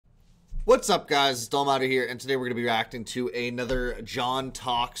What's up, guys? It's Dolmatter here, and today we're going to be reacting to another John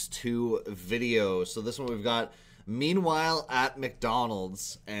Talks 2 video. So this one we've got Meanwhile at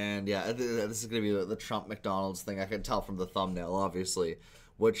McDonald's, and yeah, this is going to be the Trump McDonald's thing. I can tell from the thumbnail, obviously,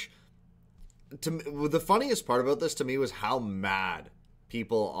 which, the funniest part about this to me was how mad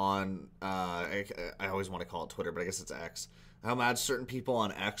people on, I always want to call it Twitter, but I guess it's X, how mad certain people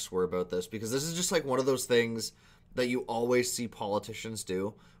on X were about this, because this is just like one of those things that you always see politicians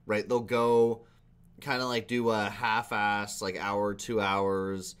do, right? They'll go kind of like do a half-ass, like hour, 2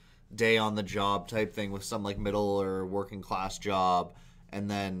 hours, day on the job type thing with some like middle or working class job.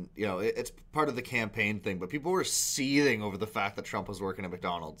 And then, you know, it's part of the campaign thing. But people were seething over the fact that Trump was working at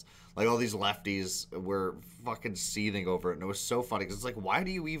McDonald's. Like all these lefties were fucking seething over it. And it was so funny because it's like, why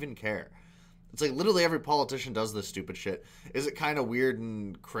do you even care? It's like literally every politician does this stupid shit. Is it kind of weird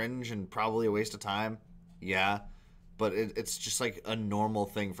and cringe and probably a waste of time? Yeah. But it's just like a normal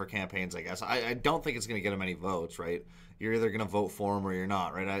thing for campaigns, I guess. I don't think it's going to get him any votes, right? You're either going to vote for him or you're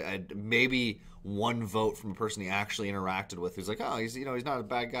not, right? I maybe one vote from a person he actually interacted with who's like, oh, he's not a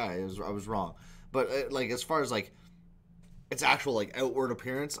bad guy. I was wrong. But like as far as like its actual like outward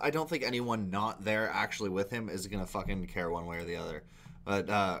appearance, I don't think anyone not there actually with him is going to fucking care one way or the other. But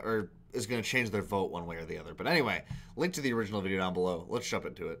or is going to change their vote one way or the other. But anyway, link to the original video down below. Let's jump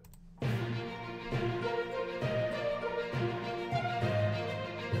into it.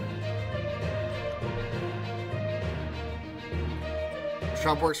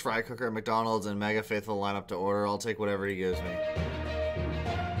 Trump works fry cooker at McDonald's and mega faithful line up to order. I'll take whatever he gives me.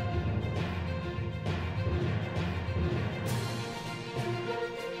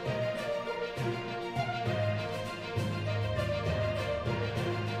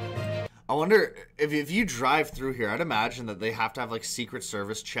 I wonder if you drive through here, I'd imagine that they have to have like Secret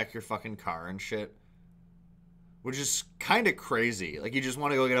Service check your fucking car and shit. Which is kind of crazy. Like you just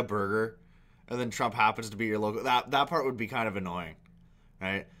want to go get a burger and then Trump happens to be your local. That part would be kind of annoying.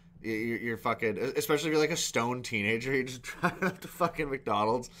 Right? You're fucking, especially if you're like a stoned teenager, you're just driving up to fucking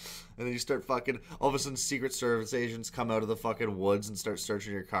McDonald's, and then you start fucking, all of a sudden Secret Service agents come out of the fucking woods and start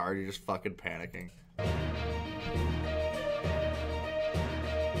searching your car, and you're just fucking panicking.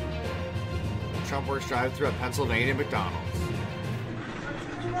 Trump works drive-thru at Pennsylvania McDonald's.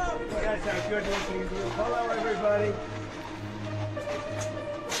 That's a good looking group. Hello, everybody.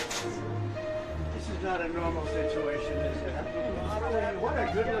 This is not a normal situation, is it? What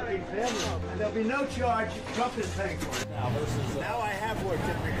a good-looking family. And there'll be no charge. Trump is paying for it. Now I have worked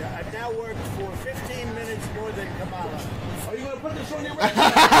at McDonald's. I've now worked for 15 minutes more than Kamala. Are you going to put this on your record?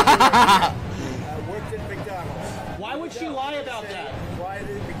 I worked at McDonald's. Why would she lie about that? Why?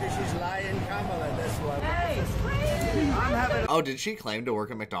 Because she's lying, Kamala. That's why. Hey, I'm having. Oh, did she claim to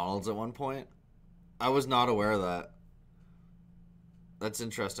work at McDonald's at one point? I was not aware of that. That's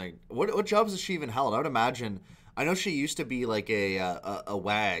interesting. What jobs has she even held? I would imagine. I know she used to be like a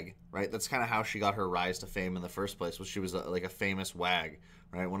wag, right? That's kind of how she got her rise to fame in the first place. Was she was like a famous wag,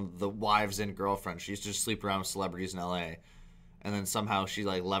 right? One of the wives and girlfriends. She used to just sleep around with celebrities in LA, and then somehow she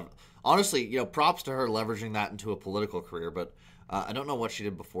like honestly, you know, props to her leveraging that into a political career. But I don't know what she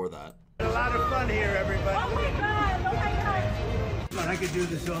did before that. A lot of fun here, everybody. Oh my God! Oh my God! I could do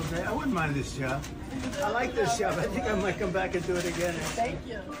this all day. I wouldn't mind this job. I like this job. I think I might come back and do it again. Thank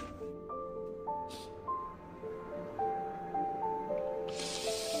you.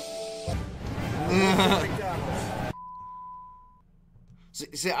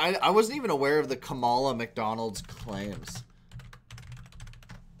 See, I wasn't even aware of the Kamala McDonald's claims.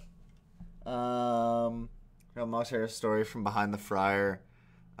 Moss Harris story from behind the fryer.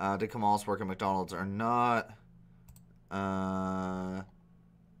 Did Kamala's work at McDonald's or not?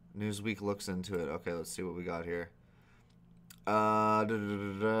 Newsweek looks into it. Okay, let's see what we got here.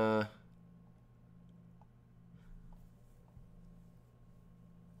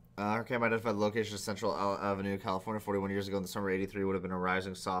 Her camera identified the location of Central Avenue, California, 41 years ago in the summer of '83. Would have been a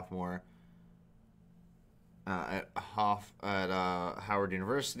rising sophomore at Howard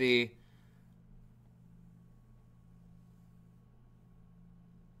University.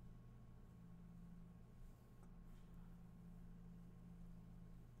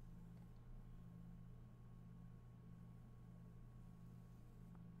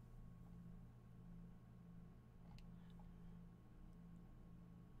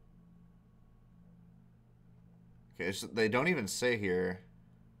 Okay, so they don't even say here.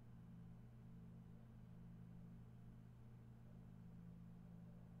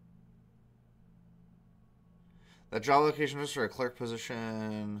 That job location was for a clerk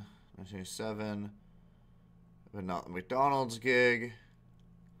position, 1987, but not the McDonald's gig.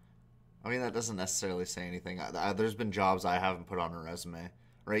 I mean, that doesn't necessarily say anything. There's been jobs I haven't put on a resume,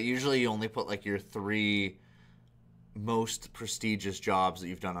 right? Usually you only put like your 3 most prestigious jobs that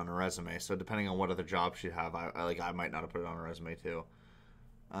you've done on a resume. So depending on what other jobs you have, I might not have put it on a resume too.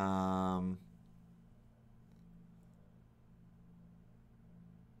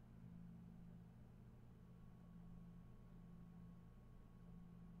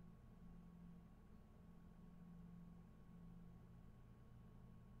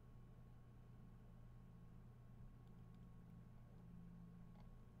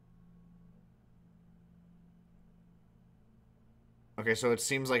 Okay, so it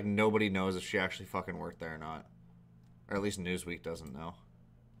seems like nobody knows if she actually fucking worked there or not. Or at least Newsweek doesn't know.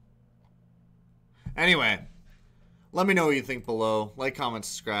 Anyway, let me know what you think below. Like, comment,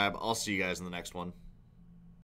 subscribe. I'll see you guys in the next one.